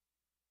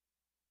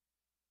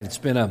It's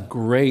been a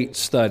great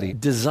study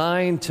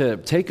designed to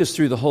take us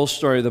through the whole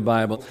story of the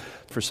Bible.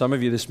 For some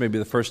of you, this may be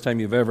the first time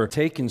you've ever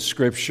taken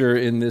Scripture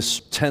in this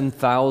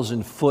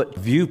 10,000-foot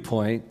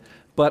viewpoint,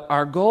 but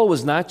our goal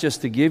was not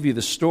just to give you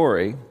the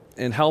story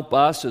and help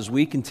us as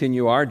we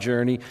continue our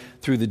journey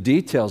through the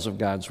details of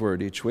God's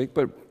Word each week,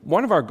 but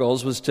one of our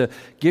goals was to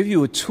give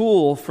you a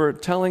tool for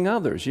telling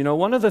others. You know,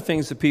 one of the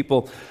things that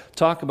people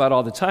talk about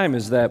all the time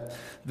is that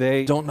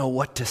they don't know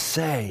what to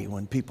say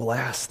when people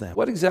ask them,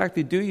 what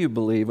exactly do you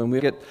believe? And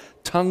we get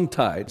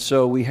tongue-tied.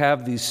 So we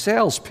have these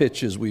sales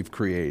pitches we've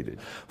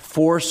created,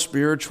 4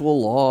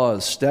 spiritual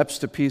laws, steps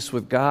to peace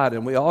with God,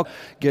 and we all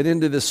get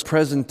into this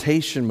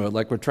presentation mode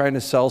like we're trying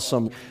to sell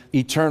some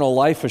eternal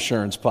life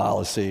assurance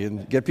policy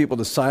and get people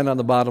to sign on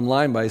the bottom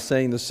line by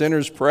saying the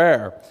sinner's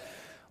prayer.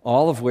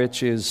 All of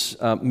which is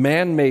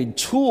man-made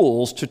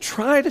tools to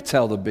try to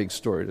tell the big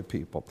story to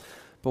people.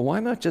 But why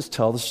not just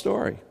tell the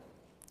story?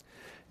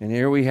 And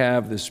here we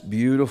have this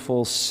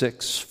beautiful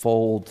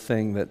 6-fold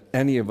thing that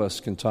any of us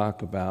can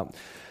talk about.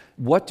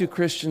 What do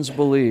Christians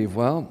believe?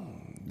 Well,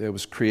 there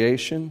was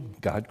creation,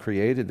 God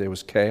created. There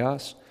was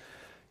chaos.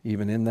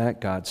 Even in that,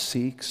 God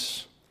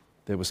seeks.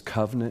 There was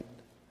covenant,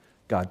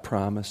 God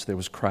promised. There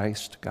was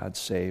Christ, God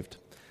saved.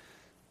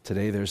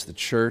 Today there's the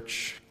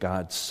church,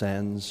 God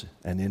sends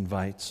and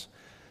invites.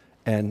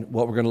 And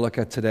what we're going to look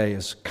at today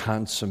is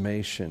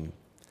consummation.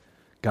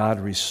 God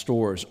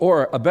restores.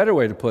 Or a better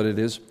way to put it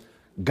is,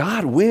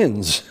 God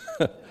wins.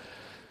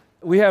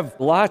 We have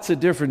lots of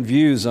different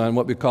views on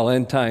what we call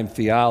end-time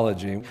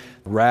theology.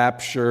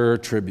 Rapture,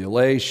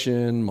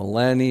 tribulation,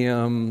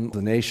 millennium,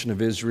 the nation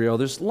of Israel.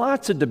 There's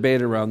lots of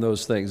debate around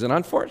those things. And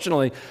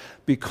unfortunately,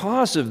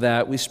 because of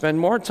that, we spend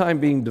more time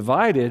being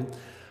divided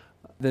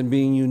than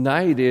being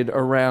united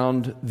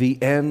around the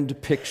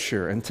end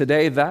picture. And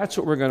today, that's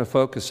what we're going to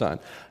focus on.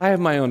 I have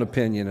my own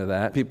opinion of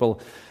that. People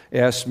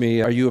ask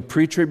me, are you a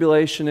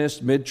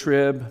pre-tribulationist,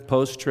 mid-trib,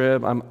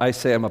 post-trib? I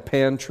say I'm a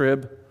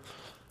pan-trib.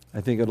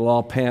 I think it'll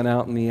all pan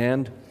out in the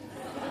end.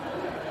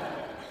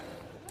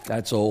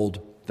 That's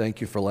old.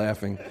 Thank you for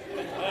laughing.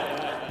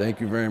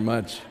 Thank you very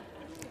much.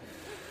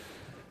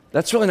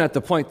 That's really not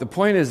the point. The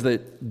point is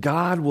that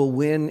God will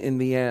win in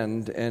the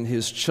end, and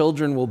His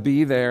children will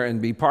be there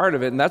and be part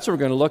of it. And that's what we're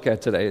going to look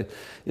at today,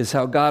 is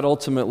how God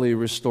ultimately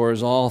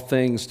restores all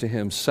things to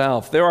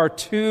Himself. There are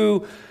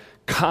 2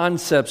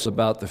 concepts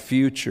about the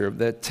future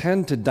that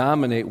tend to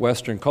dominate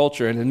Western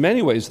culture, and in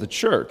many ways the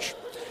church.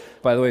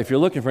 By the way, if you're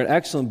looking for an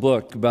excellent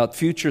book about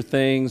future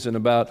things and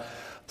about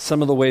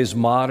some of the ways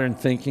modern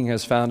thinking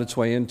has found its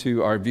way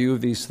into our view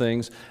of these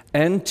things,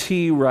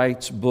 N.T.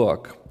 Wright's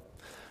book,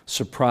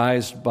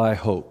 Surprised by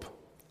Hope,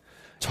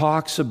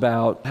 talks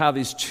about how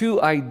these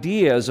 2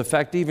 ideas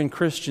affect even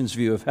Christians'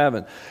 view of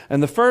heaven.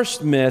 And the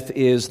first myth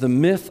is the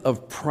myth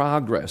of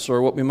progress,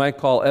 or what we might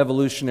call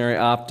evolutionary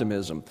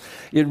optimism.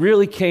 It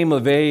really came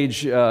of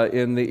age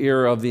in the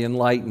era of the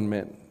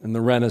Enlightenment and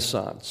the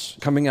Renaissance,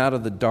 coming out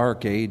of the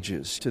Dark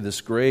Ages to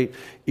this great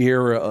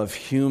era of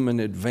human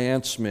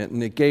advancement.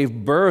 And it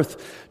gave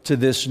birth to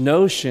this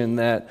notion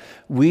that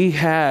we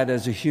had,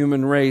 as a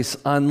human race,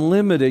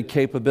 unlimited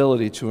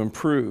capability to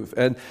improve.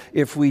 And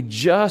if we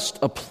just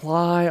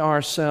apply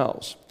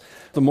ourselves,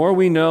 the more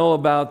we know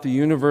about the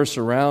universe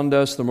around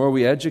us, the more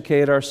we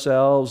educate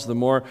ourselves, the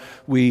more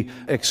we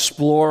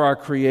explore our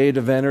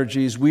creative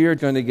energies, we are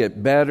going to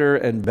get better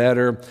and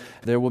better.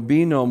 There will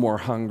be no more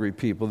hungry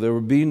people. There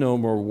will be no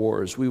more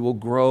wars. We will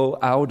grow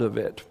out of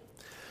it.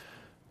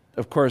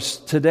 Of course,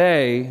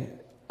 today,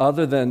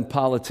 other than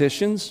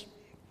politicians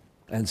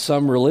and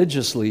some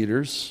religious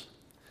leaders,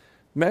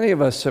 many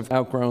of us have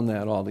outgrown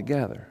that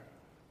altogether.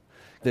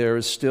 There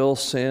is still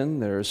sin,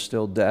 there is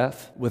still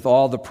death. With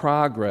all the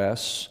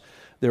progress,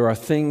 there are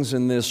things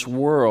in this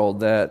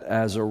world that,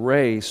 as a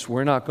race,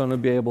 we're not going to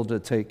be able to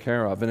take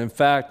care of. And in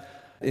fact,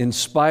 in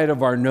spite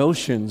of our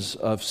notions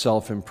of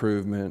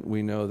self-improvement,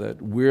 we know that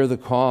we're the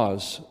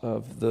cause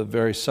of the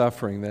very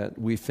suffering that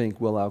we think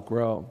we'll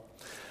outgrow.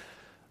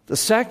 The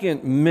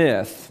second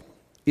myth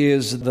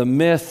is the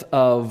myth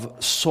of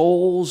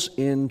souls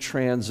in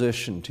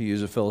transition, to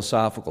use a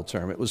philosophical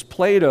term. It was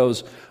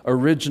Plato's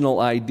original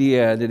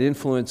idea, and it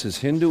influences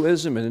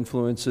Hinduism, it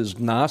influences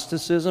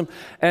Gnosticism,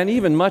 and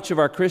even much of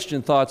our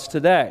Christian thoughts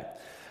today.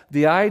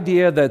 The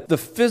idea that the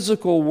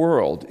physical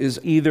world is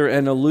either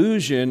an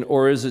illusion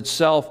or is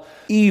itself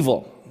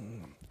evil.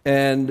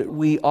 And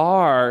we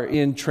are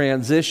in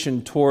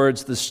transition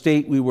towards the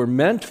state we were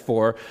meant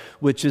for,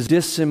 which is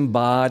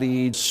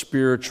disembodied,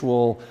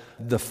 spiritual.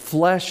 The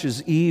flesh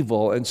is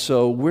evil, and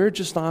so we're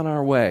just on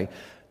our way.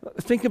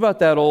 Think about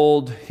that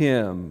old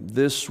hymn,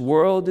 "This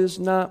world is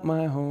not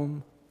my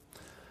home.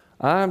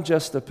 I'm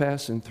just a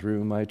passing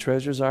through. My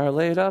treasures are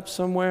laid up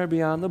somewhere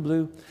beyond the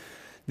blue.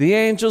 The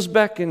angels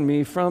beckon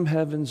me from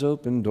heaven's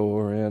open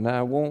door, and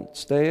I won't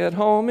stay at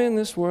home in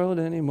this world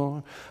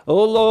anymore.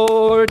 Oh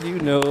Lord, you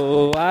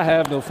know I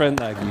have no friend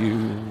like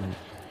you."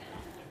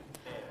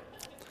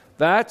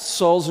 That's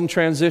souls in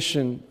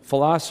transition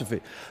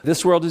philosophy.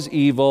 This world is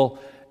evil,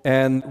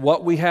 and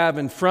what we have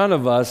in front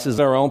of us is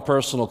our own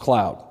personal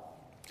cloud.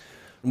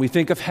 We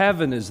think of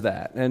heaven as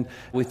that, and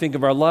we think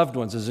of our loved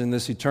ones as in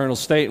this eternal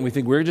state, and we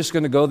think we're just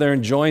going to go there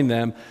and join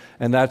them,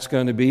 and that's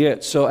going to be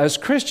it. So as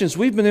Christians,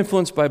 we've been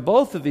influenced by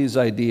both of these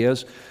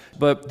ideas,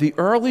 but the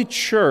early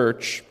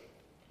church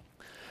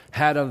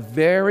had a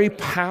very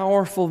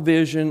powerful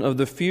vision of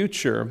the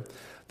future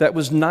that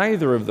was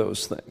neither of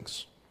those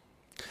things.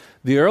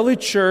 The early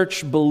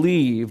church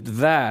believed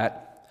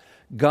that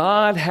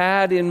God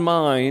had in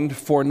mind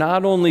for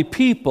not only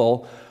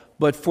people,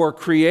 but for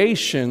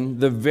creation,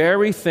 the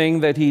very thing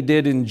that he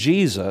did in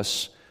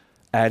Jesus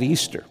at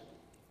Easter.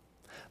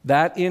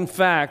 That, in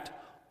fact,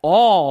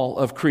 all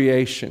of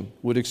creation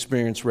would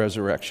experience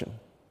resurrection.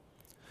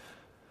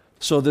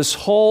 So this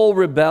whole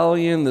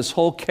rebellion, this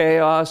whole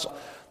chaos,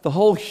 the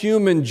whole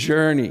human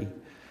journey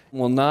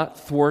will not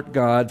thwart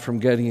God from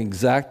getting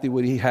exactly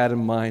what he had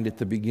in mind at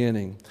the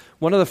beginning.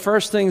 One of the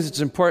first things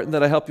that's important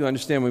that I help you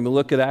understand when we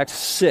look at Act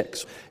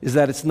 6 is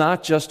that it's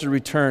not just a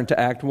return to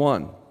Act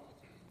 1.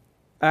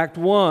 Act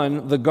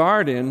 1, the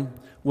garden,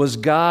 was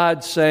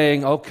God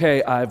saying,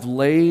 okay, I've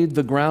laid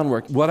the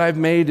groundwork. What I've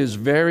made is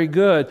very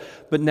good,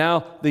 but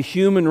now the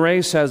human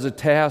race has a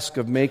task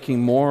of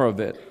making more of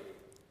it.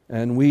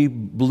 And we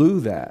blew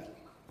that.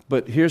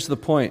 But here's the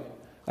point.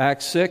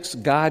 Act 6,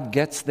 God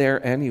gets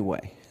there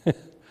anyway,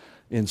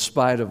 in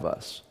spite of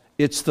us.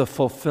 It's the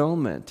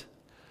fulfillment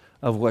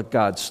of what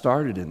God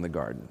started in the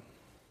garden.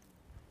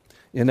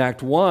 In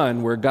Act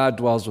 1, where God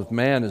dwells with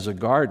man, is a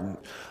garden,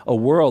 a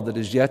world that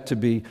is yet to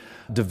be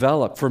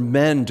developed for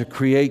men to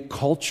create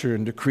culture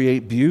and to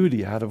create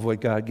beauty out of what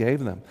God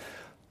gave them.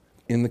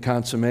 In the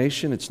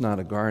Consummation, it's not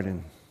a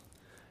garden,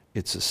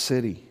 it's a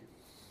city.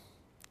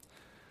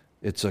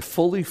 It's a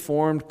fully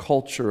formed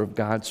culture of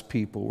God's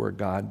people where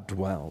God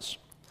dwells.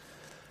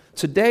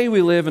 Today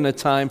we live in a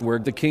time where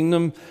the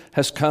kingdom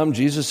has come.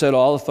 Jesus said,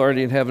 all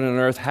authority in heaven and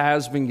earth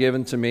has been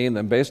given to me. And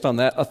then based on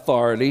that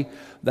authority,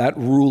 that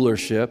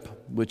rulership,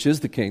 which is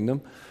the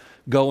kingdom,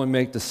 go and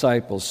make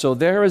disciples. So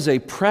there is a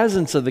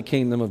presence of the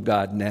kingdom of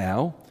God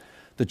now.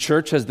 The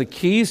church has the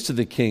keys to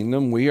the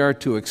kingdom. We are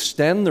to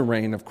extend the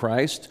reign of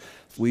Christ.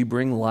 We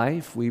bring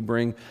life. We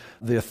bring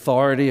the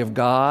authority of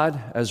God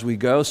as we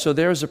go. So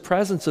there is a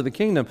presence of the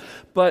kingdom,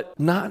 but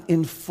not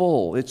in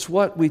full. It's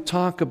what we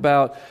talk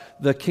about,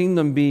 the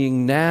kingdom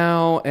being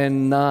now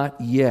and not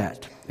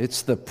yet.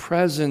 It's the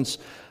presence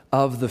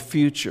of the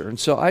future. And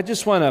so I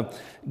just want to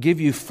give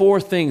you 4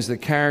 things that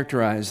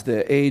characterize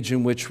the age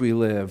in which we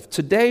live.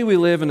 Today we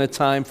live in a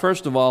time,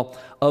 first of all,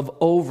 of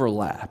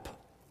overlap.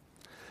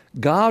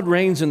 God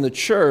reigns in the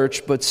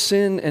church, but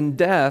sin and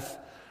death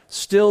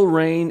still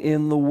reign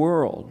in the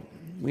world.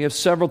 We have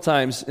several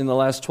times in the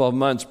last 12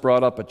 months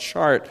brought up a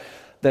chart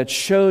that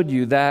showed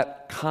you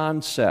that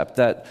concept,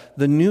 that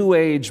the new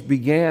age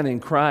began in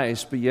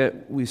Christ, but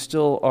yet we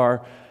still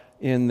are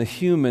in the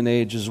human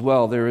age as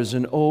well. There is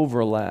an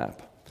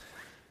overlap.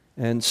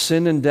 And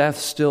sin and death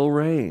still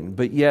reign,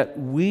 but yet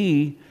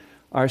we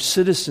are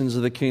citizens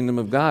of the kingdom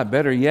of God.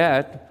 Better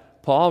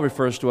yet, Paul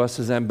refers to us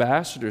as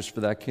ambassadors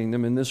for that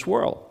kingdom in this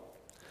world.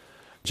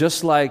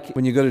 Just like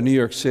when you go to New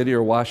York City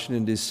or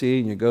Washington, D.C.,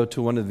 and you go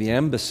to one of the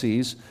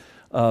embassies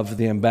of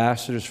the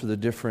ambassadors for the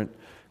different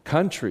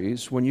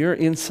countries, when you're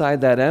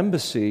inside that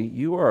embassy,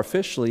 you are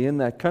officially in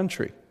that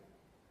country.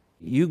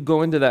 You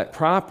go into that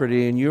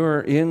property and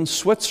you're in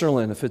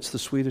Switzerland if it's the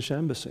Swedish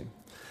embassy.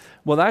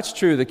 Well, that's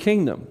true of the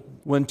kingdom.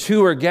 When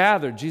 2 are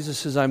gathered, Jesus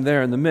says, I'm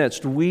there in the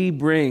midst. We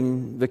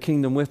bring the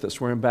kingdom with us.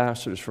 We're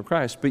ambassadors for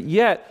Christ. But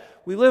yet,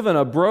 we live in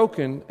a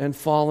broken and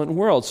fallen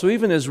world. So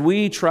even as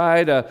we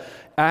try to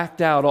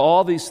act out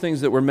all these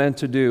things that we're meant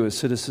to do as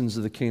citizens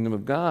of the kingdom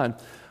of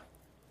God,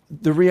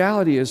 the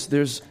reality is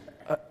there's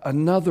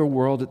another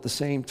world at the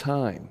same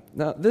time.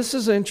 Now, this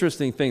is an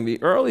interesting thing.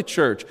 The early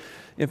church,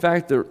 in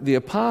fact, the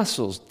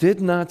apostles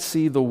did not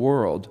see the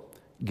world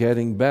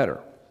getting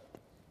better.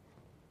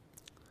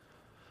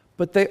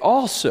 But they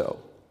also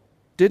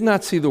did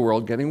not see the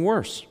world getting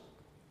worse.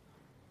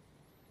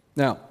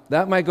 Now,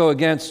 that might go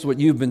against what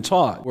you've been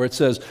taught, where it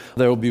says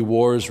there will be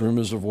wars,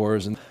 rumors of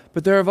wars,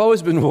 but there have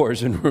always been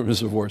wars and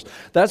rumors of wars.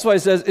 That's why it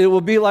says it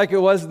will be like it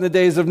was in the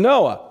days of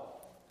Noah.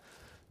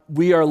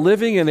 We are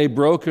living in a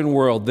broken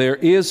world. There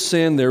is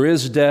sin, there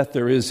is death,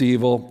 there is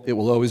evil. It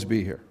will always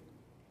be here.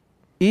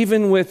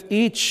 Even with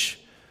each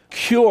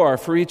cure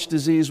for each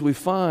disease we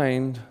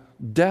find,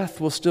 death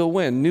will still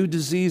win. New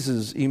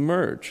diseases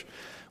emerge.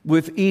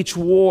 With each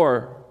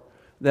war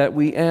that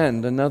we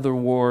end, another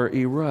war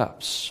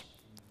erupts.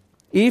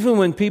 Even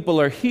when people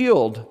are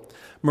healed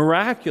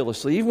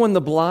miraculously, even when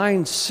the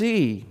blind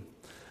see,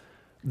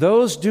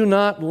 those do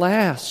not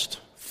last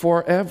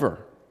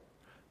forever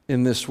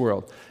in this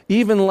world.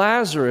 Even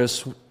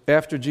Lazarus,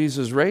 after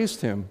Jesus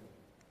raised him,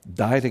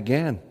 died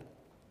again.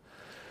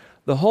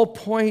 The whole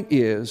point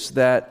is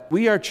that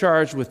we are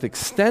charged with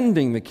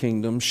extending the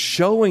kingdom,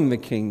 showing the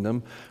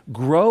kingdom,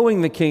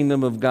 growing the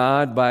kingdom of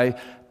God by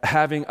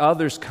having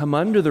others come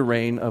under the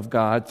reign of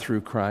God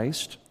through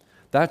Christ.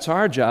 That's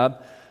our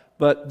job.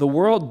 But the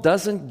world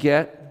doesn't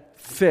get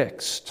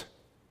fixed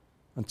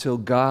until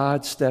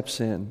God steps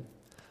in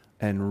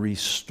and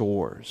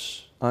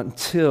restores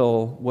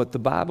until what the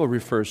Bible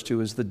refers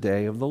to as the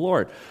day of the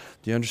Lord.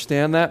 Do you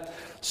understand that?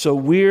 So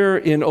we're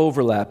in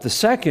overlap. The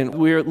second,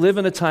 we live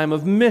in a time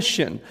of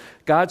mission.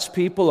 God's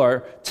people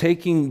are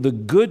taking the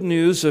good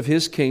news of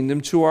His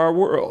kingdom to our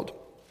world.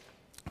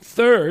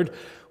 Third,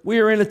 we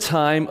are in a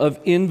time of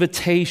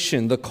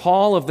invitation. The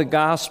call of the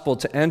gospel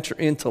to enter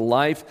into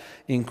life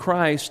in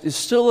Christ is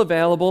still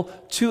available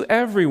to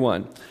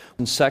everyone.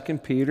 In 2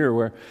 Peter,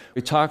 where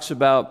he talks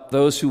about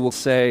those who will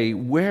say,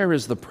 "Where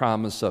is the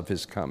promise of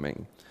His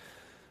coming?"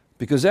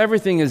 Because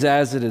everything is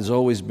as it has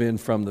always been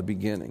from the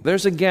beginning.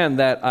 There's again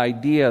that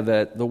idea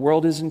that the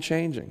world isn't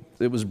changing.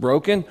 It was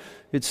broken,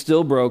 it's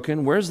still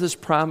broken. Where's this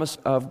promise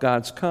of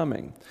God's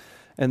coming?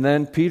 And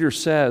then Peter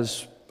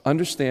says,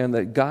 understand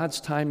that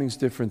God's timing is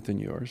different than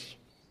yours.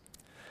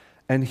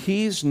 And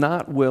He's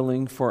not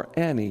willing for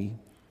any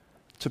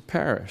to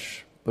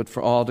perish, but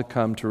for all to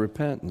come to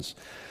repentance.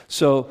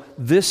 So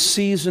this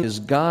season is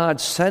God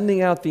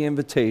sending out the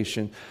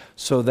invitation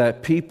so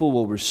that people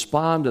will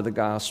respond to the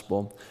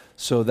gospel,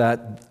 so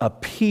that a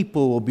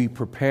people will be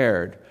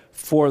prepared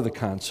for the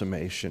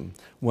consummation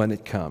when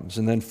it comes.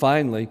 And then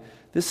finally,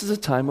 this is a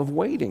time of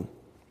waiting.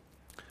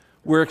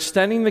 We're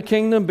extending the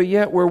kingdom, but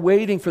yet we're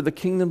waiting for the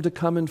kingdom to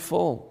come in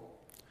full.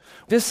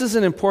 This is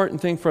an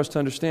important thing for us to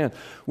understand.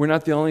 We're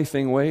not the only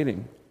thing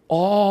waiting.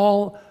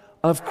 All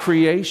of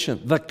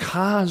creation, the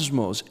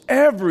cosmos,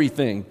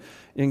 everything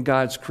in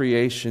God's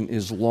creation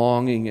is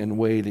longing and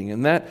waiting.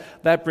 And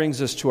that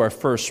brings us to our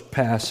first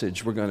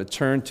passage we're going to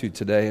turn to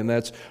today, and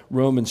that's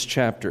Romans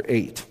chapter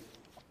 8.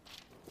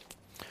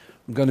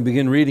 I'm going to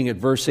begin reading at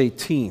verse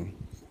 18.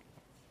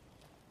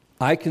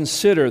 I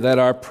consider that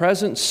our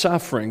present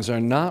sufferings are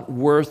not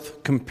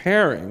worth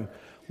comparing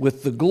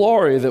with the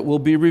glory that will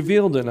be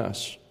revealed in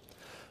us.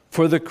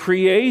 For the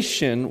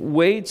creation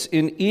waits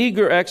in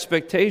eager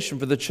expectation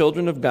for the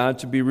children of God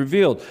to be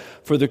revealed.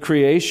 For the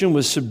creation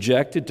was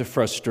subjected to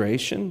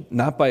frustration,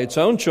 not by its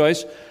own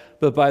choice,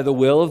 but by the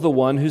will of the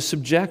one who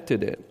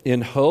subjected it,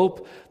 in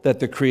hope that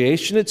the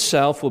creation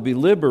itself will be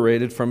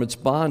liberated from its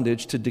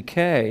bondage to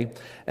decay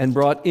and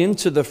brought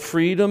into the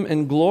freedom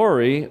and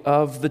glory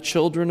of the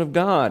children of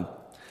God.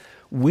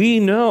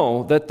 We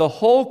know that the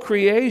whole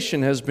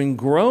creation has been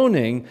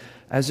groaning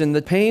as in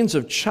the pains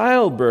of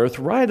childbirth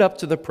right up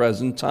to the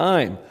present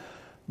time.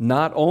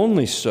 Not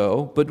only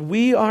so, but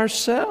we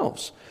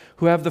ourselves,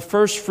 who have the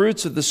first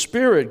fruits of the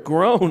Spirit,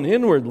 groan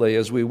inwardly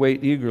as we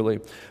wait eagerly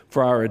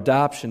for our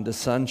adoption to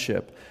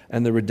sonship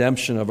and the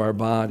redemption of our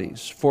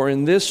bodies. For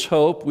in this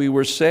hope we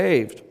were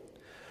saved.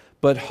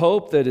 But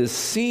hope that is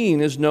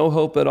seen is no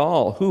hope at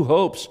all. Who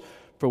hopes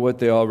for what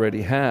they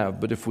already have?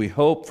 But if we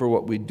hope for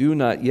what we do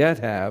not yet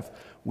have,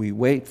 we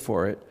wait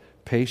for it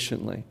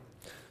patiently.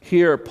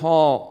 Here,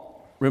 Paul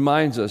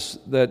reminds us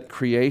that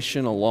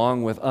creation,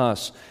 along with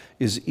us,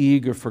 is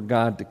eager for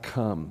God to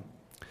come.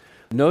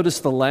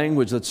 Notice the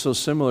language that's so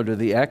similar to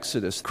the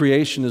Exodus.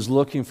 Creation is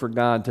looking for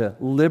God to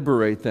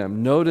liberate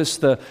them. Notice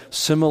the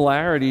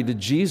similarity to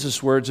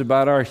Jesus' words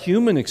about our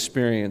human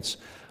experience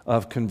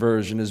of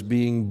conversion as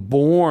being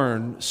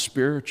born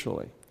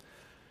spiritually.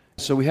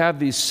 So we have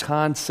these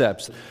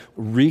concepts: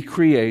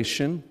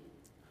 recreation,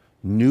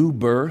 new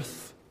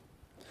birth,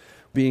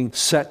 being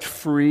set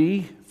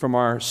free from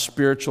our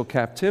spiritual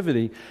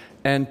captivity.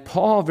 And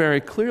Paul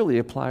very clearly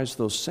applies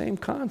those same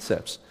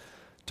concepts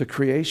to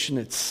creation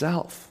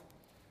itself.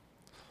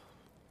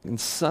 And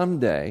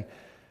someday,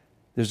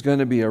 there's going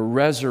to be a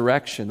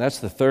resurrection. That's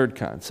the third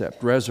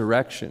concept,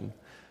 resurrection,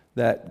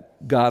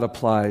 that God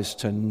applies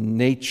to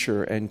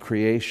nature and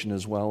creation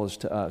as well as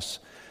to us.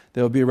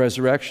 There will be a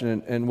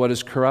resurrection, and what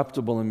is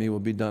corruptible in me will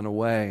be done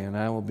away, and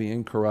I will be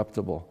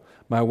incorruptible.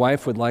 My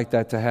wife would like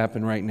that to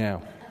happen right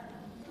now.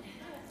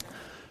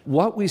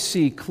 What we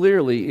see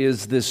clearly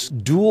is this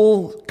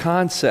dual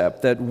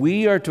concept that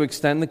we are to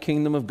extend the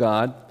kingdom of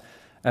God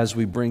as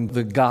we bring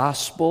the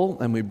gospel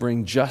and we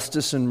bring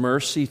justice and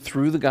mercy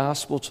through the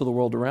gospel to the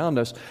world around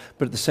us.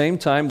 But at the same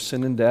time,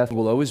 sin and death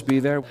will always be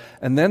there.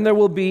 And then there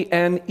will be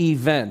an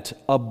event,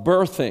 a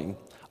birthing,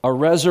 a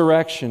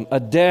resurrection, a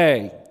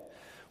day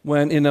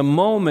when in a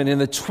moment, in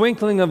the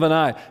twinkling of an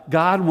eye,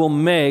 God will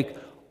make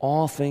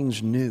all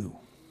things new.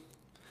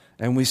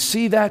 And we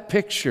see that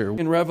picture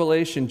in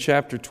Revelation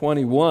chapter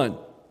 21.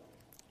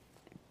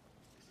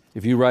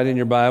 If you write in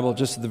your Bible,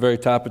 just at the very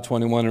top of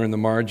 21 or in the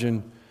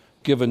margin,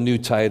 give a new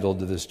title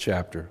to this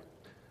chapter.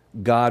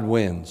 God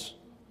wins.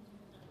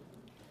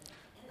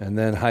 And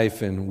then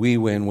hyphen, we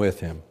win with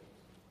Him.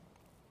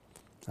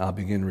 I'll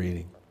begin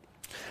reading.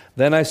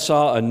 Then I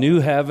saw a new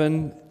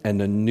heaven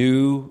and a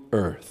new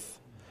earth.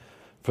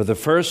 For the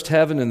first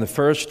heaven and the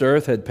first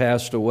earth had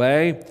passed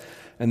away,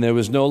 and there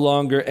was no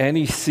longer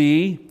any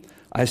sea.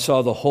 I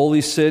saw the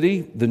holy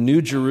city, the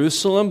new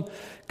Jerusalem,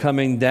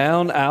 coming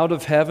down out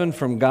of heaven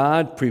from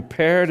God,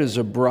 prepared as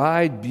a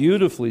bride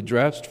beautifully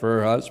dressed for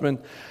her husband.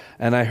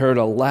 And I heard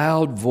a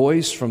loud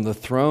voice from the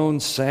throne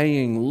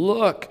saying,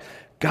 "Look,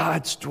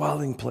 God's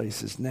dwelling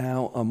place is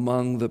now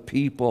among the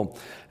people,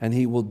 and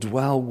He will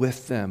dwell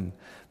with them.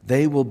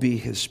 They will be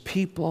His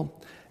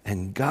people,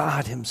 and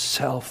God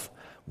Himself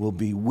will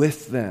be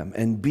with them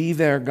and be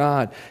their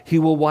God. He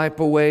will wipe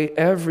away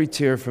every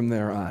tear from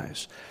their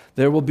eyes.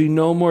 There will be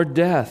no more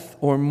death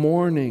or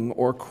mourning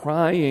or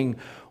crying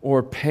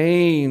or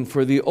pain,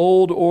 for the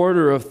old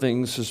order of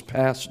things has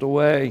passed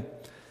away.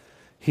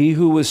 He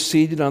who was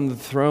seated on the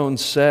throne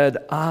said,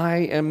 I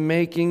am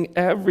making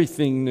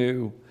everything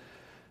new.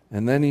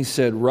 And then he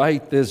said,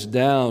 write this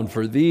down,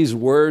 for these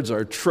words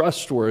are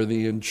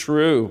trustworthy and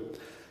true.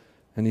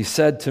 And he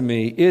said to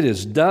me, it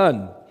is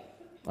done.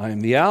 I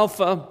am the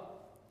Alpha,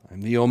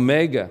 I'm the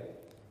Omega.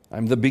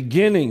 I'm the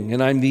beginning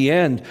and I'm the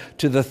end.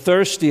 To the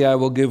thirsty I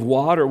will give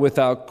water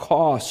without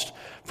cost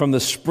from the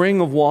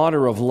spring of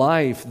water of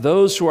life.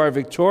 Those who are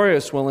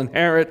victorious will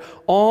inherit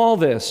all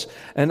this,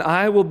 and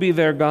I will be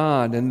their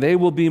God, and they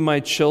will be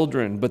my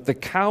children. But the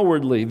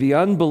cowardly, the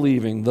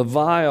unbelieving, the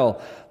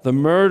vile, the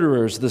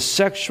murderers, the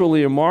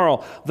sexually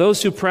immoral,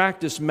 those who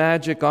practice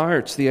magic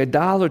arts, the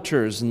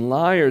idolaters and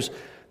liars,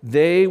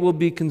 they will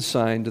be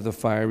consigned to the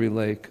fiery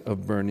lake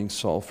of burning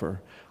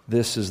sulfur.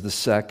 This is the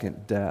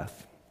second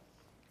death.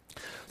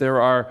 There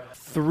are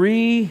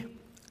three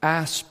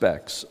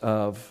aspects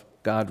of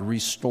God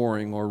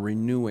restoring or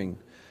renewing: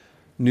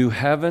 new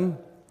heaven,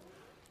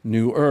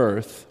 new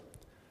earth,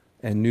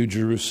 and new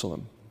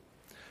Jerusalem.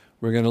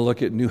 We're going to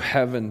look at new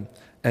heaven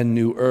and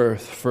new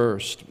earth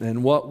first.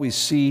 And what we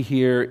see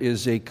here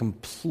is a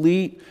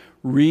complete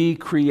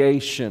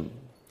recreation.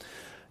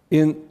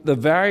 In the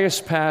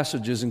various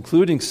passages,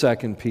 including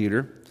 2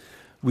 Peter,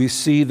 we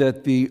see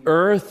that the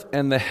earth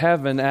and the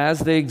heaven as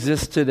they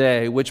exist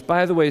today, which,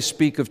 by the way,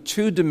 speak of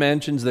two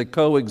dimensions that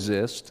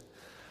coexist,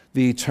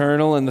 the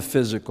eternal and the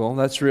physical.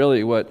 That's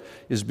really what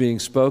is being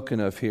spoken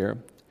of here.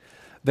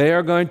 They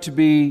are going to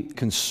be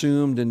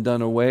consumed and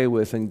done away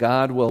with, and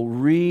God will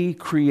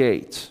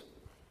recreate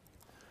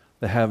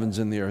the heavens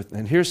and the earth.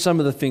 And here's some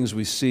of the things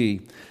we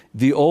see.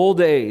 The old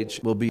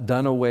age will be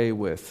done away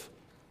with.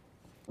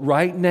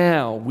 Right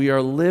now, we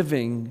are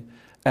living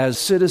as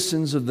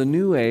citizens of the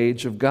new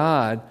age of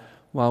God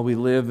while we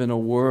live in a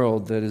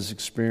world that is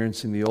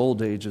experiencing the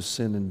old age of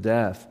sin and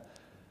death.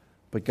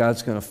 But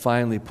God's going to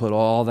finally put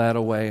all that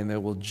away, and there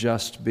will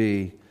just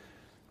be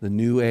the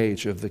new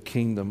age of the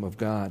kingdom of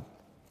God.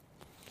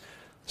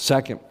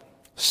 Second,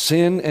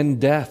 sin and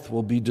death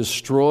will be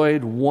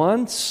destroyed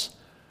once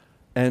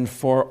and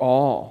for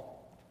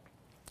all.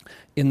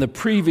 In the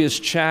previous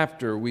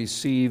chapter, we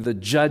see the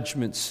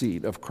judgment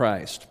seat of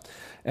Christ.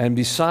 And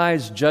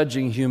besides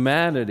judging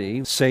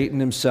humanity, Satan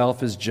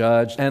himself is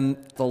judged. And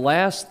the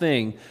last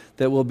thing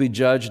that will be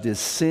judged is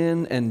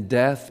sin and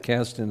death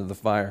cast into the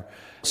fire.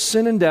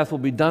 Sin and death will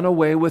be done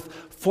away with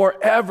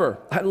forever.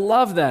 I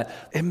love that.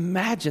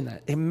 Imagine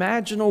that.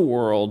 Imagine a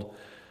world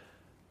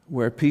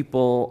where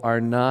people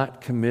are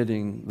not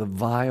committing the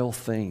vile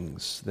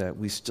things that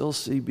we still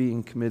see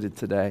being committed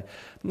today,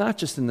 not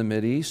just in the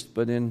Mideast,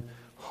 but in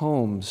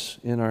homes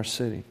in our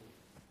city,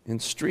 in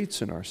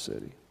streets in our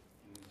city,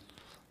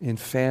 in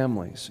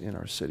families in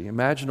our city.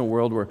 Imagine a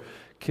world where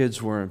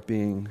kids weren't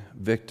being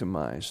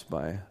victimized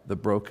by the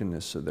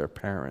brokenness of their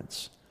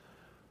parents.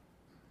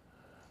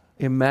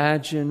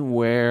 Imagine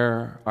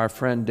where our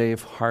friend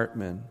Dave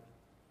Hartman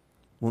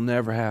will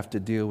never have to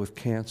deal with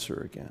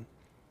cancer again.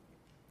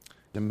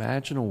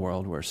 Imagine a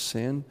world where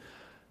sin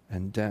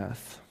and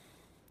death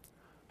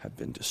have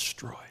been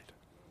destroyed.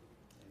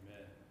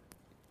 Amen.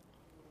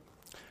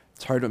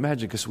 It's hard to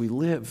imagine because we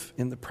live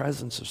in the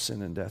presence of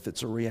sin and death.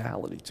 It's a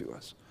reality to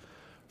us.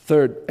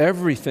 Third,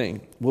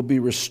 everything will be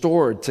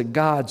restored to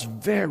God's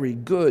very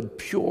good,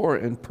 pure,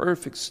 and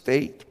perfect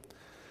state,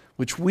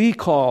 which we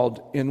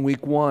called in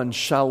week 1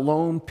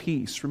 shalom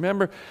peace.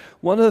 Remember,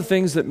 one of the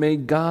things that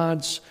made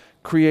God's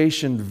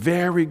creation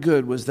very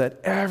good was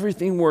that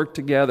everything worked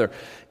together,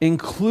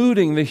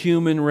 including the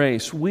human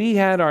race. We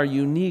had our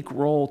unique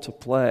role to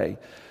play.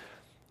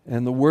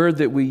 And the word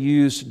that we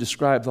used to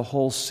describe the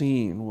whole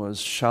scene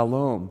was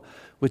shalom,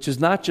 which is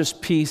not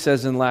just peace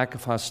as in lack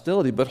of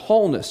hostility, but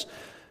wholeness.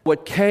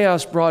 What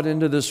chaos brought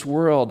into this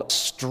world,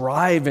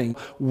 striving,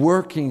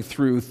 working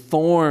through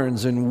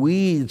thorns and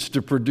weeds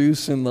to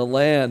produce in the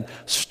land,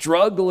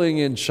 struggling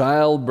in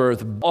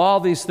childbirth, all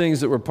these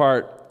things that were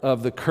part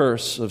of the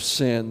curse of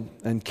sin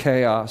and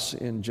chaos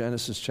in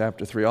Genesis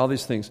chapter 3. All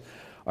these things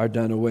are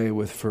done away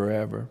with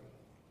forever.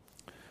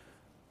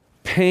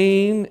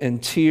 Pain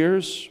and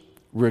tears,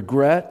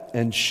 regret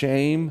and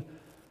shame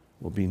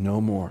will be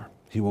no more.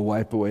 He will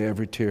wipe away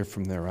every tear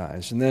from their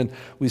eyes. And then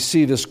we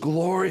see this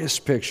glorious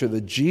picture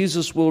that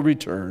Jesus will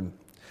return.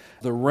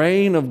 The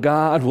reign of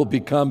God will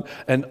become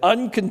an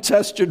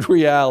uncontested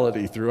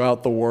reality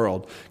throughout the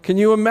world. Can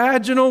you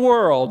imagine a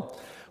world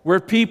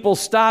where people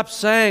stop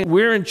saying,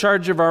 we're in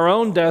charge of our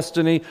own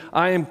destiny,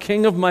 I am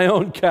king of my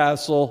own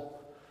castle?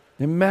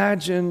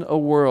 Imagine a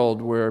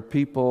world where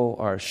people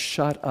are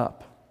shut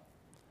up,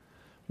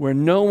 where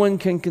no one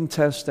can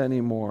contest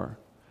anymore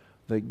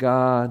that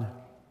God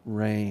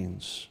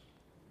reigns.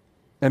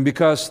 And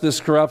because this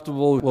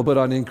corruptible will put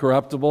on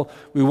incorruptible,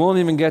 we won't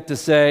even get to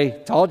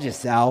say, told you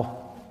so.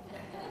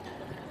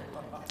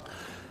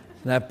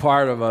 That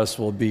part of us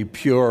will be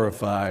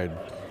purified.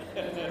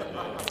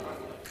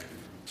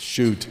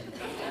 Shoot.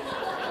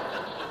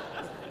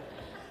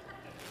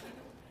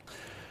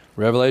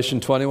 Revelation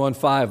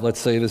 21:5,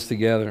 let's say this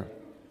together.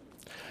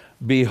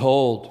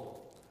 Behold,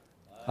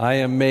 I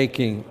am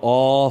making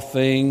all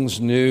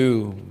things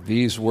new.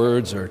 These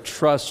words are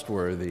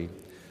trustworthy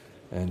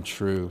and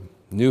true.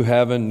 New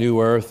heaven, new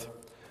earth,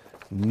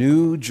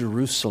 new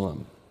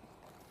Jerusalem.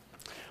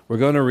 We're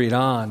going to read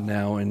on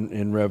now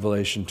in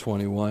Revelation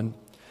 21,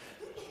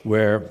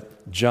 where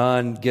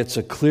John gets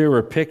a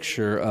clearer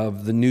picture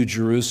of the new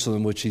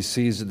Jerusalem, which he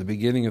sees at the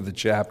beginning of the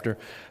chapter.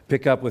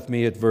 Pick up with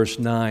me at verse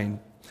 9.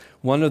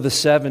 One of the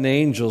 7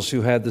 angels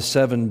who had the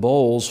 7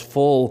 bowls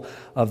full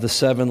of the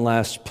 7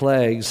 last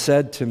plagues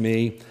said to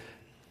me,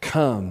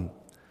 "Come,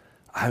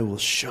 I will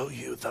show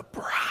you the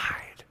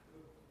bride,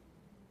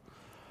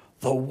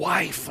 the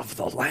wife of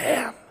the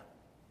Lamb."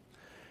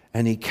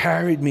 And he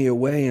carried me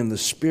away in the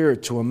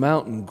Spirit to a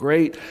mountain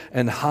great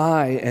and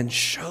high and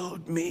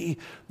showed me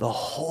the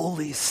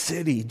holy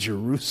city,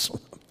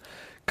 Jerusalem,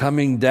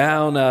 coming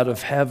down out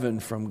of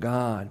heaven from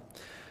God.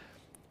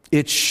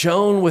 It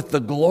shone with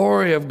the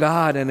glory of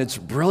God, and its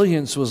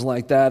brilliance was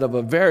like that of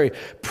a very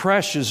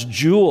precious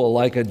jewel,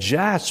 like a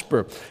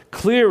jasper,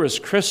 clear as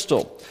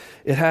crystal.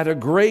 It had a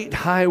great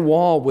high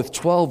wall with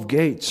 12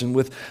 gates, and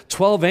with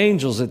 12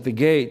 angels at the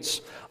gates.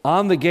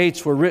 On the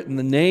gates were written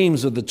the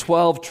names of the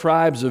 12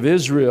 tribes of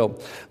Israel.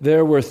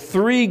 There were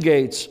 3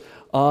 gates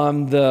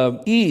on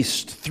the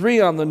east,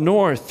 3 on the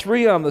north,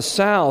 3 on the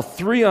south,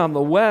 3 on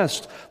the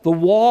west. The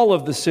wall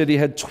of the city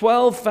had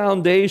 12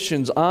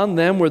 foundations. On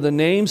them were the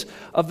names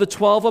of the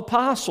 12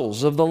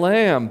 apostles of the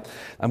Lamb.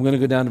 I'm going to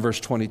go down to verse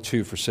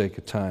 22 for sake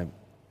of time.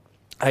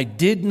 I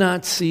did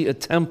not see a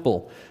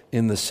temple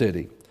in the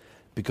city,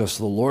 because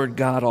the Lord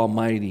God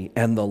Almighty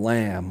and the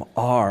Lamb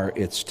are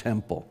its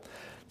temple.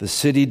 The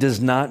city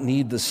does not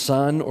need the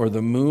sun or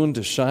the moon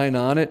to shine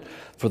on it,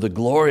 for the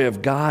glory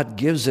of God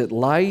gives it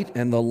light,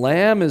 and the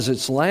Lamb is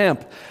its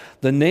lamp.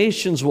 The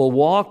nations will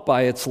walk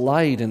by its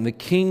light, and the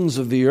kings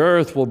of the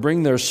earth will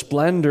bring their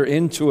splendor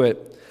into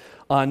it.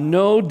 On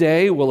no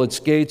day will its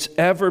gates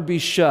ever be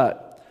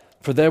shut,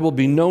 for there will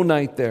be no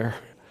night there.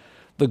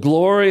 The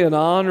glory and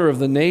honor of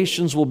the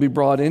nations will be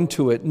brought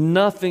into it.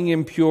 Nothing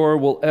impure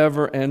will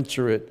ever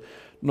enter it,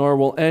 nor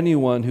will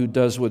anyone who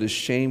does what is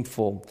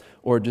shameful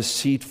or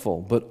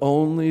deceitful, but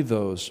only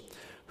those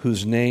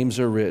whose names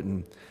are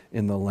written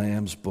in the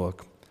Lamb's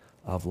book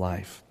of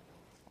life.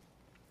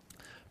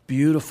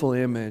 Beautiful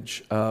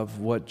image of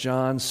what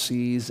John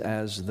sees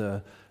as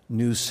the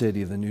new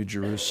city, the new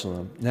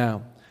Jerusalem.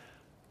 Now,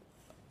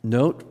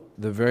 note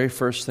the very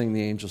first thing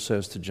the angel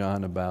says to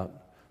John about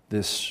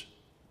this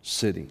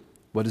city.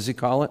 What does he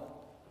call it?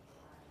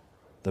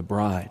 The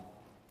bride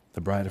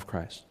of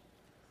Christ.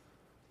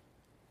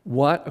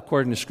 What,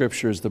 according to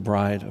Scripture, is the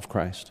bride of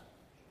Christ?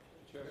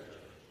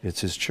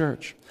 It's his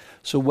church.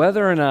 So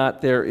whether or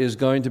not there is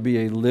going to be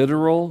a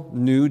literal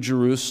new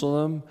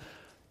Jerusalem,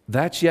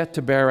 that's yet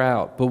to bear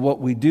out. But what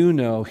we do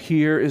know,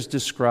 here is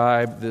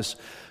described this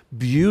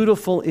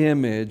beautiful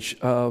image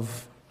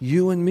of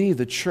you and me,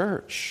 the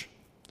church.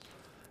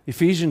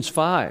 Ephesians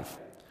 5.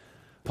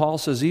 Paul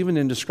says, even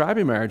in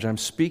describing marriage, I'm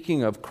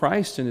speaking of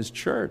Christ and his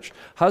church.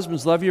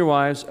 Husbands, love your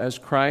wives as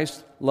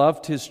Christ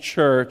loved his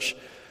church,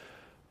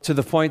 to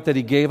the point that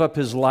he gave up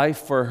his life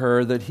for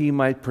her, that he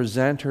might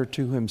present her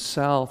to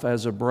himself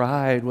as a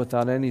bride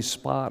without any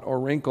spot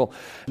or wrinkle.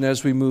 And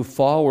as we move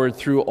forward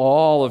through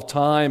all of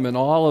time and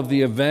all of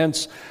the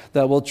events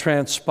that will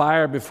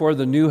transpire before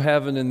the new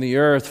heaven and the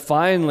earth,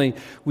 finally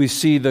we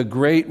see the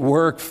great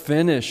work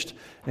finished.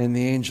 And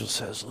the angel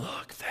says,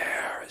 look,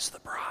 there is the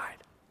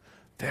bride.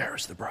 There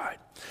is the bride.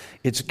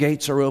 Its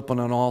gates are open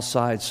on all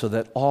sides so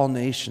that all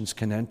nations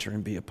can enter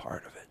and be a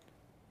part of it.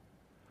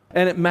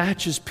 And it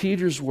matches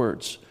Peter's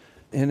words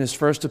in his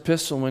first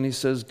epistle when he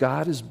says,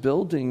 God is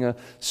building a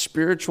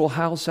spiritual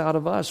house out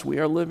of us. We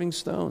are living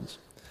stones.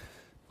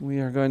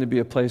 We are going to be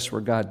a place where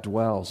God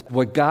dwells.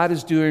 What God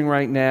is doing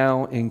right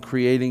now in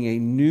creating a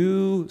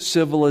new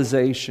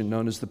civilization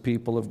known as the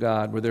people of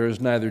God, where there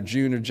is neither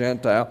Jew nor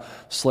Gentile,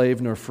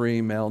 slave nor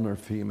free, male nor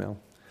female.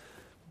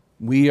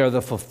 We are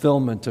the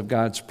fulfillment of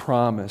God's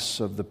promise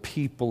of the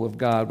people of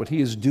God. What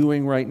he is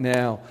doing right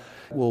now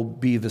will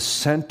be the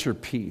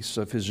centerpiece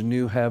of his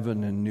new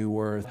heaven and new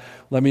earth.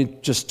 Let me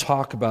just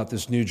talk about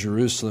this new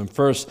Jerusalem.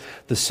 First,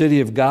 the city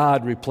of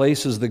God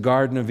replaces the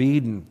Garden of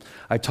Eden.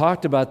 I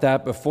talked about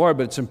that before,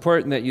 but it's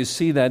important that you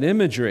see that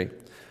imagery.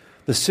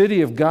 The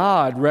city of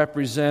God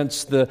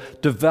represents the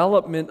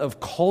development of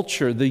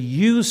culture, the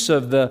use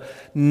of the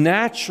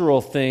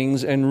natural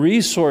things and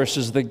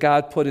resources that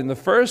God put in the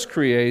first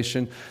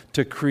creation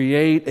to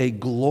create a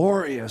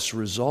glorious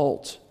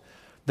result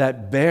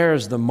that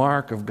bears the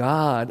mark of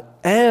God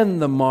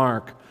and the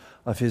mark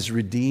of his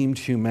redeemed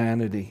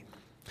humanity.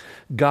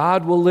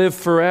 God will live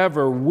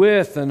forever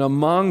with and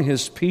among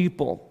his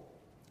people.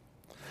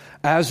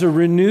 As a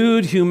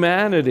renewed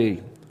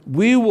humanity,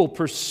 we will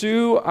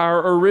pursue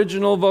our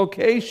original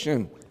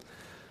vocation.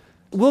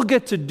 We'll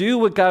get to do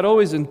what God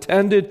always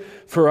intended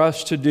for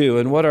us to do.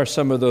 And what are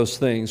some of those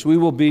things? We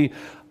will be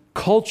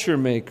culture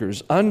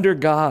makers under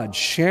God,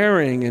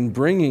 sharing and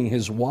bringing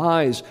his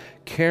wise,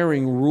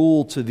 caring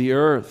rule to the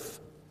earth.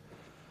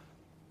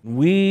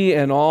 We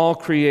and all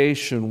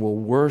creation will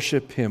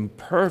worship him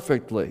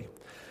perfectly,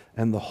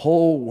 and the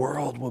whole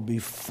world will be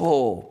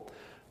full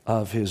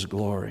of his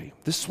glory.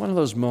 This is one of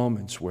those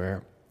moments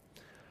where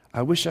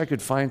I wish I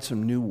could find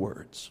some new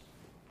words.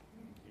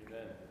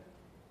 Amen.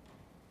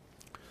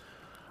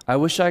 I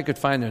wish I could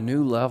find a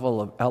new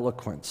level of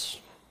eloquence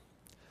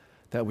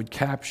that would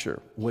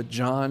capture what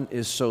John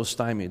is so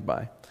stymied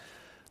by,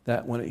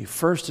 that when he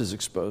first is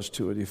exposed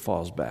to it, he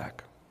falls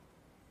back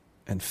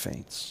and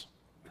faints.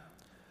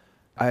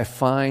 I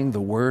find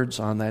the words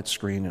on that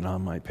screen and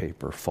on my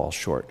paper fall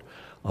short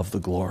of the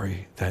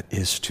glory that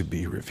is to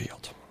be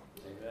revealed.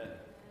 Amen.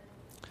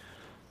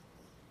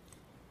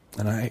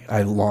 And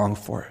I long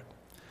for it.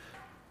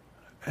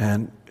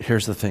 And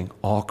here's the thing,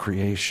 all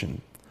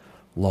creation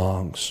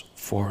longs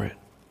for it.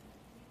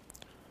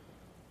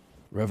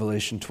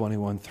 Revelation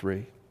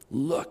 21:3.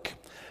 Look,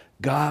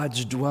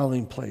 God's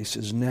dwelling place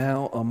is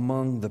now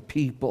among the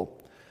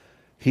people.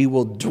 He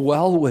will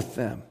dwell with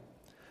them.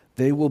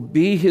 They will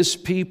be his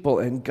people,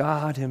 and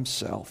God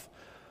himself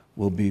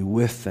will be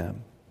with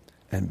them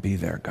and be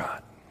their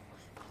God.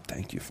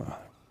 Thank you, Father.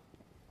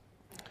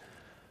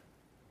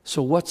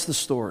 So what's the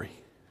story?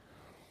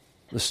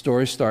 The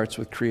story starts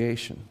with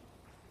creation.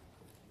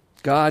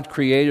 God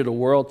created a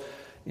world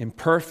in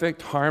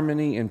perfect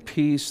harmony and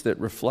peace that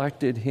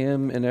reflected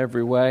him in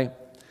every way.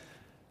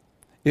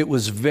 It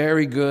was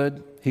very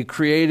good. He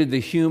created the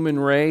human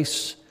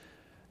race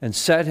and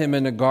set him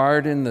in a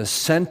garden, the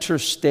center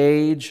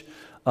stage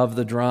of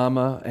the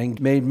drama, and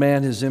made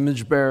man his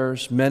image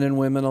bearers, men and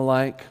women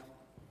alike.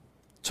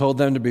 Told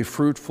them to be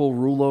fruitful,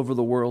 rule over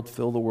the world,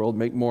 fill the world,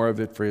 make more of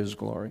it for his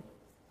glory.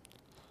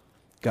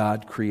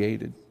 God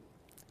created.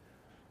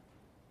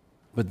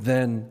 But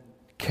then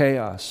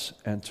chaos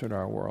entered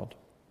our world.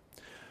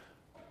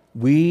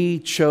 We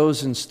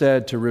chose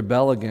instead to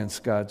rebel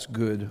against God's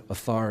good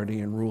authority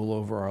and rule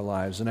over our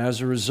lives. And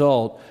as a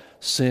result,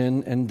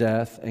 sin and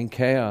death and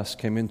chaos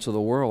came into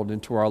the world,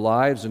 into our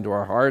lives, into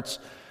our hearts,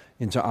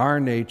 into our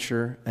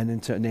nature, and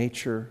into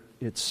nature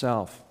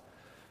itself.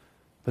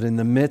 But in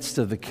the midst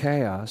of the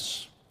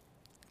chaos,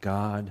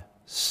 God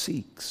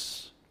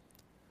seeks.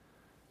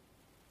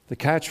 The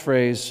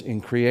catchphrase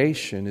in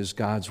creation is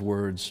God's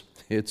words,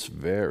 "It's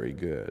very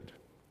good."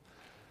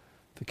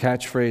 The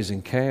catchphrase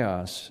in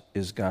chaos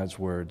is God's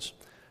words,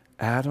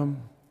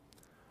 "Adam,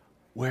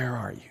 where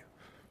are you?"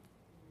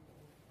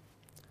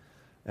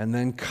 And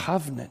then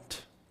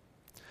covenant.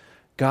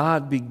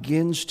 God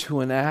begins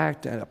to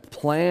enact a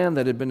plan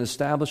that had been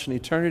established in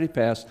eternity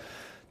past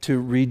to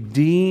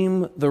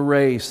redeem the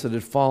race that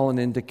had fallen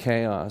into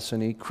chaos.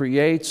 And he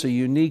creates a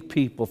unique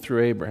people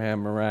through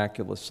Abraham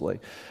miraculously.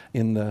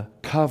 In the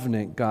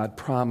covenant, God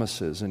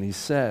promises, and he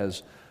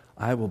says,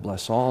 "I will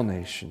bless all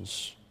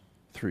nations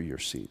through your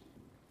seed."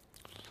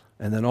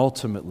 And then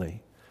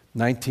ultimately,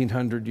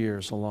 1900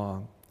 years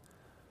along,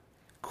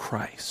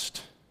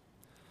 Christ.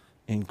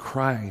 In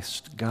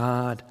Christ,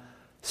 God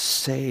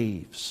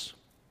saves.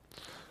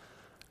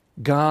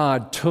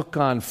 God took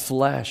on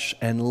flesh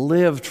and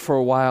lived for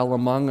a while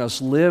among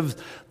us,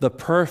 lived the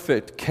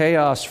perfect,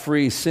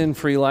 chaos-free,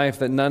 sin-free life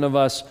that none of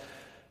us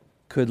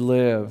could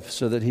live,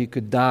 so that he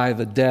could die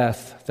the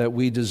death that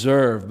we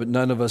deserve, but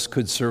none of us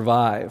could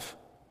survive.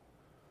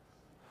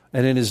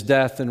 And in his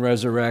death and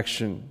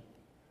resurrection,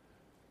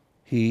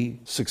 he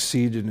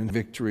succeeded in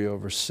victory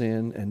over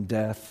sin and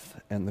death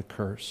and the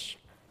curse.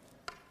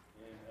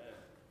 Amen.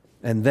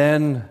 And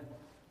then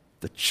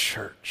the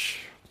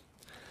church.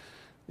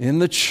 In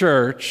the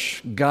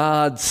church,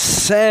 God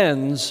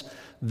sends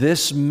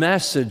this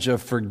message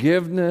of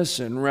forgiveness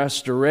and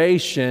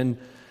restoration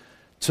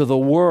to the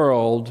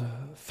world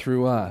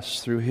through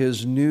us, through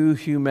his new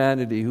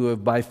humanity who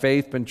have by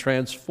faith been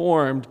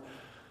transformed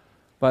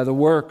by the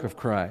work of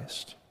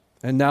Christ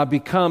and now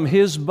become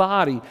his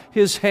body,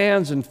 his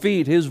hands and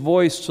feet, his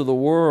voice to the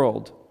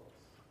world.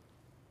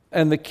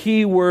 And the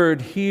key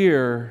word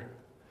here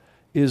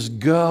is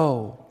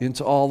go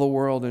into all the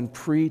world and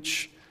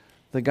preach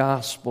the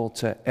gospel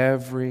to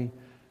every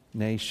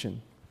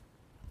nation.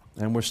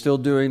 And we're still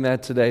doing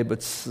that today,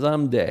 but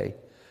someday,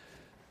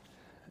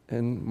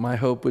 and my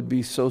hope would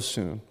be so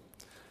soon,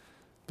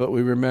 but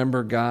we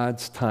remember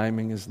God's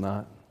timing is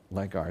not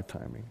like our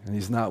timing. And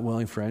he's not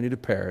willing for any to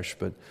perish,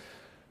 but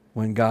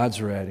when God's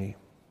ready,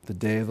 the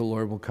day of the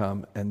Lord will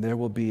come, and there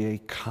will be a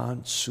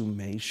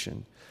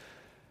consummation.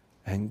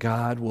 And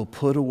God will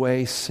put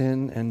away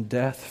sin and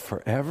death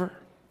forever.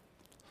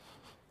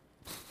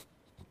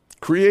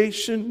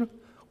 Creation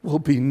will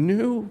be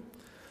new,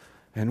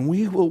 and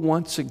we will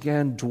once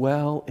again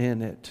dwell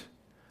in it.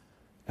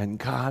 And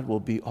God will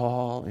be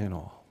all in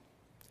all.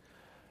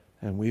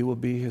 And we will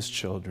be his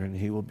children.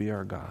 He will be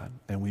our God,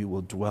 and we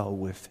will dwell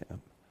with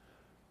him.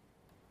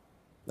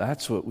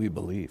 That's what we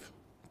believe.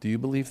 Do you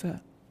believe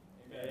that?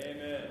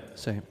 Amen.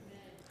 Same.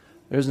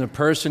 There isn't a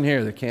person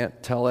here that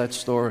can't tell that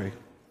story.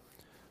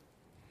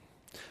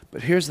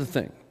 But here's the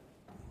thing.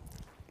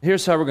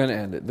 Here's how we're going to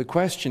end it. The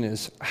question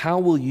is, how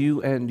will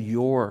you end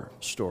your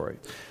story?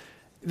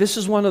 This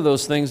is one of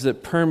those things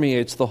that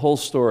permeates the whole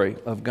story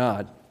of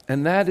God.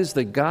 and that is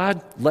that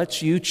God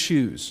lets you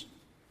choose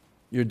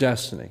your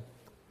destiny.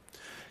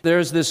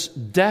 There's this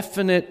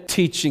definite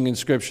teaching in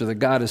Scripture that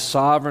God is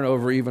sovereign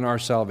over even our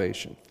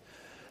salvation,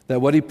 that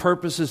what He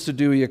purposes to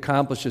do, He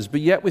accomplishes.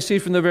 But yet we see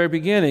from the very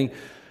beginning,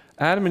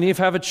 Adam and Eve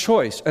have a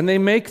choice, and they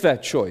make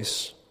that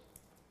choice.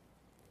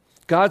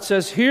 God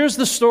says, here's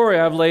the story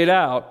I've laid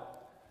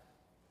out,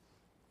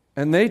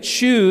 and they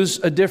choose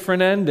a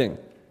different ending.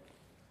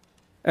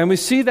 And we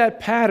see that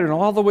pattern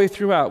all the way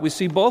throughout. We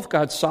see both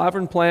God's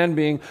sovereign plan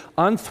being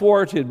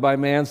unthwarted by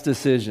man's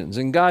decisions,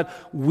 and God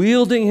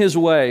wielding His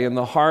way in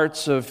the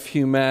hearts of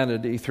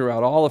humanity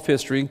throughout all of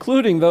history,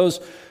 including those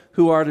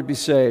who are to be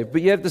saved.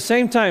 But yet at the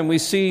same time, we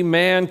see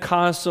man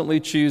constantly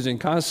choosing,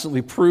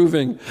 constantly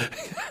proving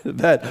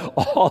that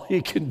all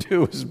he can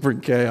do is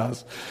bring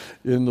chaos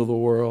into the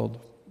world.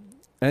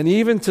 And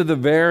even to the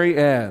very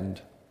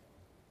end,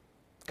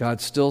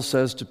 God still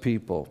says to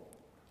people,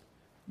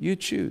 you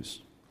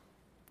choose.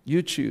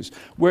 You choose.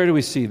 Where do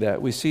we see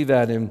that? We see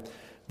that in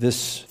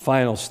this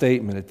final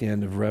statement at the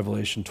end of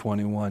Revelation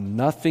 21.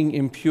 Nothing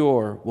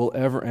impure will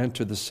ever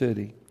enter the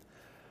city,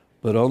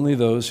 but only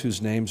those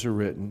whose names are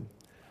written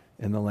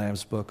in the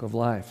Lamb's Book of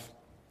Life.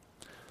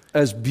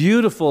 As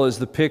beautiful as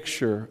the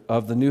picture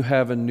of the new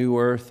heaven, new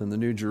earth, and the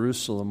new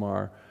Jerusalem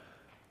are,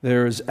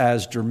 there is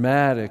as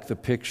dramatic the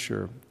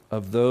picture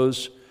of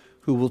those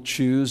who will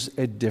choose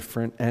a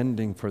different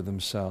ending for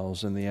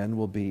themselves, and the end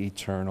will be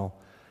eternal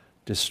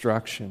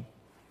destruction.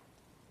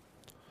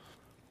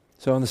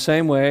 So in the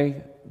same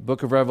way, the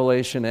book of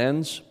Revelation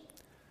ends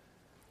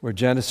where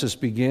Genesis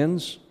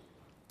begins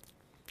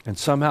and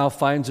somehow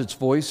finds its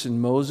voice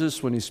in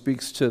Moses when he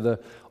speaks to the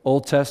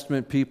Old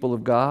Testament people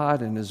of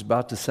God and is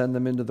about to send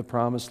them into the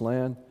promised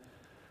land.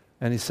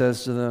 And he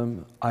says to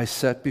them, I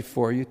set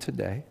before you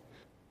today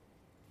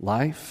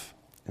life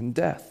and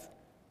death,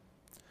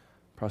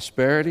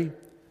 prosperity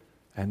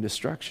and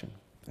destruction.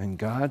 And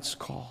God's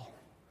call,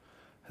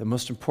 the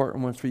most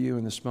important one for you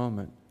in this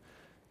moment,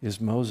 is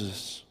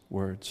Moses'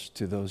 words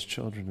to those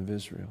children of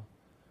Israel.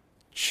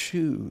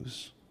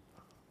 Choose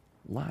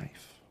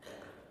life.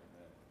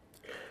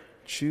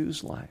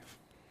 Choose life.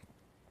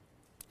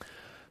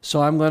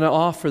 So I'm going to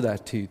offer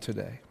that to you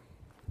today.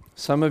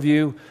 Some of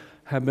you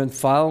have been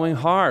following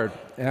hard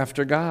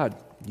after God.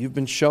 You've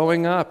been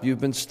showing up.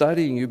 You've been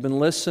studying. You've been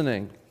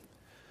listening.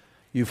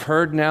 You've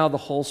heard now the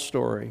whole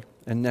story.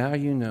 And now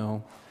you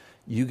know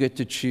you get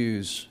to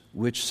choose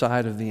which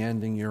side of the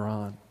ending you're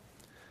on.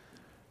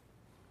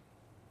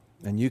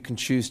 And you can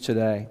choose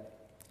today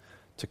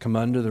to come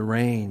under the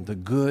reign, the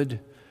good,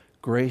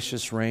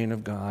 gracious reign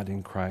of God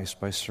in Christ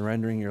by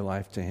surrendering your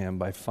life to Him,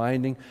 by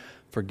finding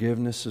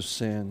forgiveness of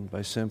sin,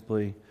 by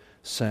simply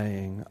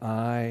saying,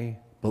 I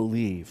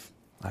believe,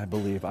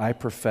 I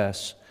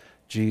profess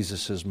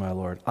Jesus is my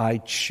Lord. I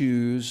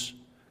choose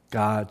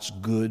God's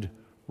good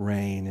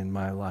reign in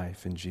my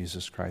life in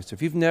Jesus Christ.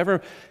 If you've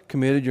never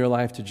committed your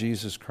life to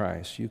Jesus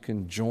Christ, you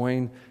can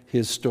join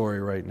His story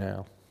right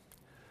now.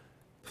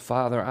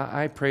 Father,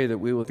 I pray that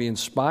we will be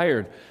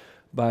inspired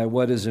by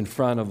what is in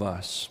front of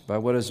us, by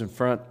what is in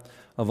front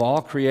of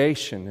all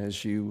creation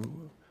as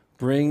you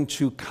bring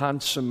to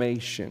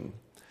consummation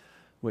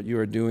what you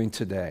are doing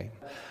today.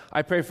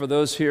 I pray for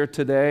those here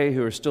today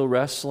who are still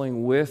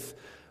wrestling with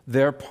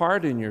their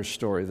part in your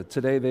story, that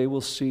today they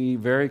will see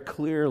very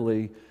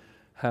clearly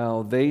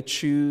how they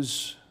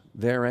choose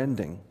their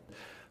ending.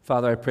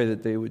 Father, I pray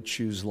that they would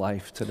choose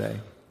life today.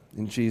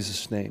 In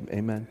Jesus' name,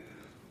 amen.